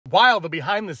while the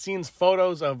behind-the-scenes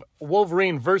photos of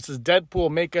Wolverine versus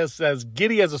Deadpool make us as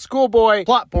giddy as a schoolboy,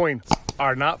 plot points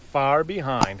are not far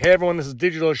behind. Hey everyone, this is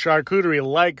Digital Charcuterie.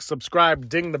 Like, subscribe,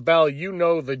 ding the bell, you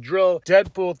know the drill.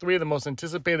 Deadpool 3, the most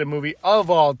anticipated movie of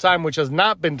all time, which has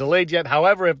not been delayed yet.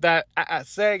 However, if that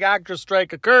SAG-AFTRA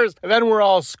strike occurs, then we're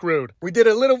all screwed. We did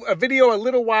a video a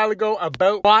little while ago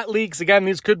about plot leaks. Again,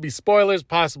 these could be spoilers,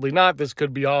 possibly not. This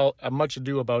could be all a much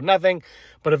ado about nothing.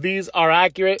 But if these are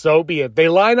accurate, so be it. They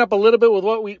line up a little bit with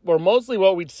mostly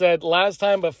what we said last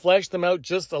time, but flesh them out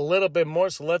just a little bit more.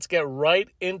 So let's get right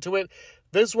into it.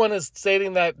 This one is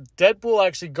stating that Deadpool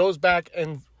actually goes back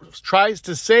and tries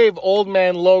to save old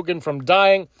man Logan from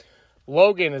dying.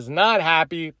 Logan is not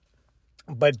happy,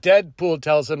 but Deadpool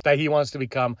tells him that he wants to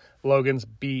become Logan's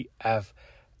BFF.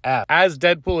 As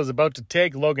Deadpool is about to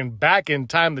take Logan back in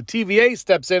time, the TVA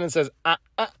steps in and says,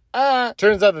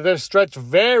 Turns out that they're stretched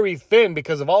very thin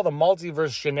because of all the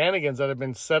multiverse shenanigans that have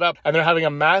been set up, and they're having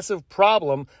a massive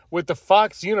problem with the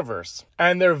Fox universe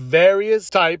and their various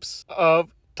types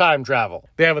of time travel.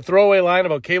 They have a throwaway line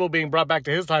about Cable being brought back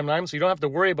to his timeline, so you don't have to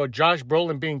worry about Josh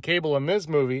Brolin being Cable in this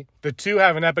movie. The two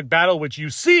have an epic battle, which you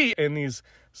see in these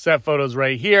set photos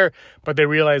right here, but they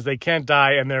realize they can't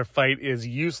die and their fight is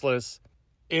useless.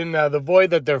 In the void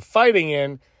that they're fighting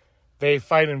in, they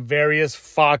fight in various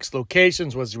Fox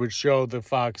locations, which would show the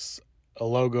Fox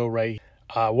logo right.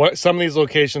 Some of these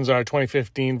locations are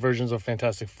 2015 versions of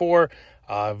Fantastic Four,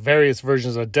 various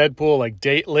versions of Deadpool, like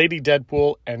Lady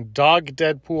Deadpool and Dog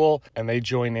Deadpool, and they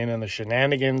join in the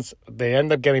shenanigans. They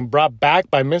end up getting brought back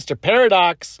by Mr.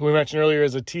 Paradox, who we mentioned earlier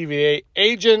is a TVA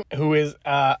agent who is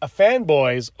a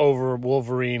fanboys over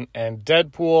Wolverine and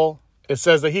Deadpool. It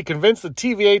says that he convinced the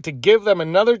TVA to give them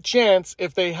another chance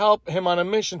if they help him on a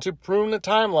mission to prune the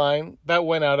timeline that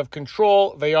went out of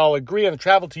control. They all agree and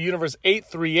travel to Universe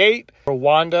 838, where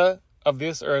Wanda of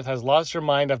this Earth has lost her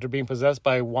mind after being possessed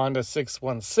by Wanda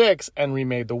 616 and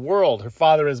remade the world. Her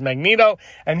father is Magneto,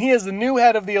 and he is the new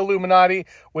head of the Illuminati,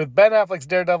 with Ben Affleck's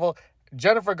Daredevil,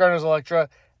 Jennifer Garner's Elektra,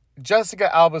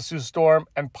 Jessica Alba's Sue Storm,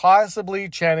 and possibly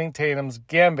Channing Tatum's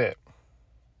Gambit.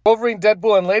 Wolverine,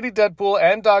 Deadpool, and Lady Deadpool,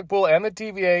 and Dogpool, and the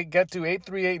TVA get to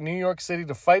 838 New York City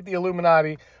to fight the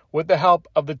Illuminati with the help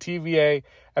of the TVA,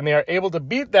 and they are able to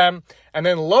beat them. And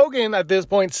then Logan, at this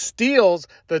point, steals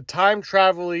the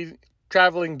time-traveling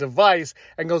device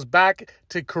and goes back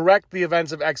to correct the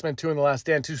events of X-Men 2 in The Last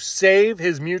Stand to save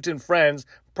his mutant friends,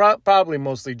 probably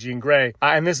mostly Jean Grey.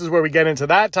 And this is where we get into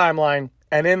that timeline.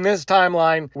 And in this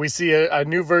timeline, we see a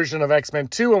new version of X-Men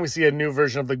 2, and we see a new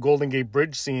version of the Golden Gate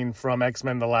Bridge scene from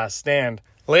X-Men The Last Stand.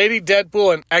 Lady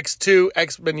Deadpool and X2,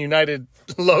 X-Men United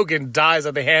Logan dies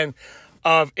at the hand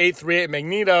of 838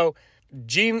 Magneto.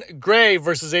 Jean Grey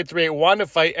versus 838 Wanda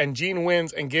fight, and Jean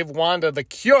wins and give Wanda the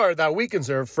cure that weakens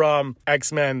her from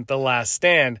X-Men The Last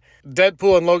Stand.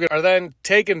 Deadpool and Logan are then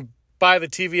taken by the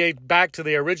TVA back to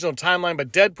the original timeline,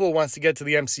 but Deadpool wants to get to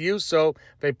the MCU, so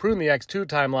they prune the X2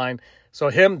 timeline. So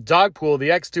him, Dogpool, the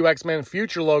X2 X-Men,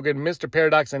 Future Logan, Mr.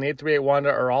 Paradox, and 838 Wanda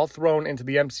are all thrown into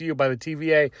the MCU by the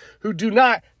TVA, who do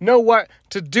not know what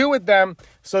to do with them.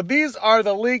 So these are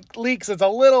the leaks. It's a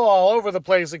little all over the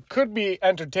place. It could be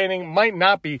entertaining, might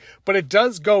not be, but it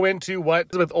does go into what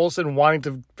with Olsen wanting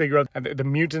to figure out the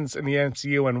mutants in the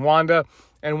MCU and Wanda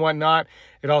and whatnot.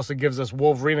 It also gives us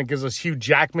Wolverine. It gives us Hugh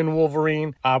Jackman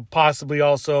Wolverine, possibly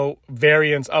also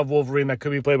variants of Wolverine that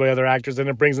could be played by other actors, and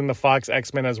it brings in the Fox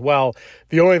X-Men as well.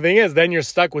 The only thing is, then you're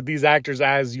stuck with these actors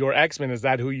as your X-Men. Is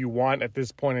that who you want at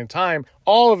this point in time?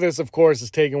 All of this, of course, is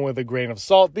taken with a grain of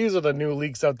salt. These are the new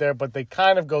leaks out there, but they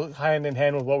kind of go hand in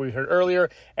hand with what we heard earlier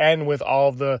and with all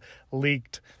of the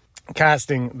leaked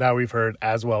casting that we've heard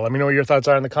as well. Let me know what your thoughts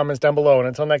are in the comments down below, and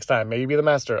until next time, may you be the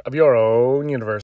master of your own universe.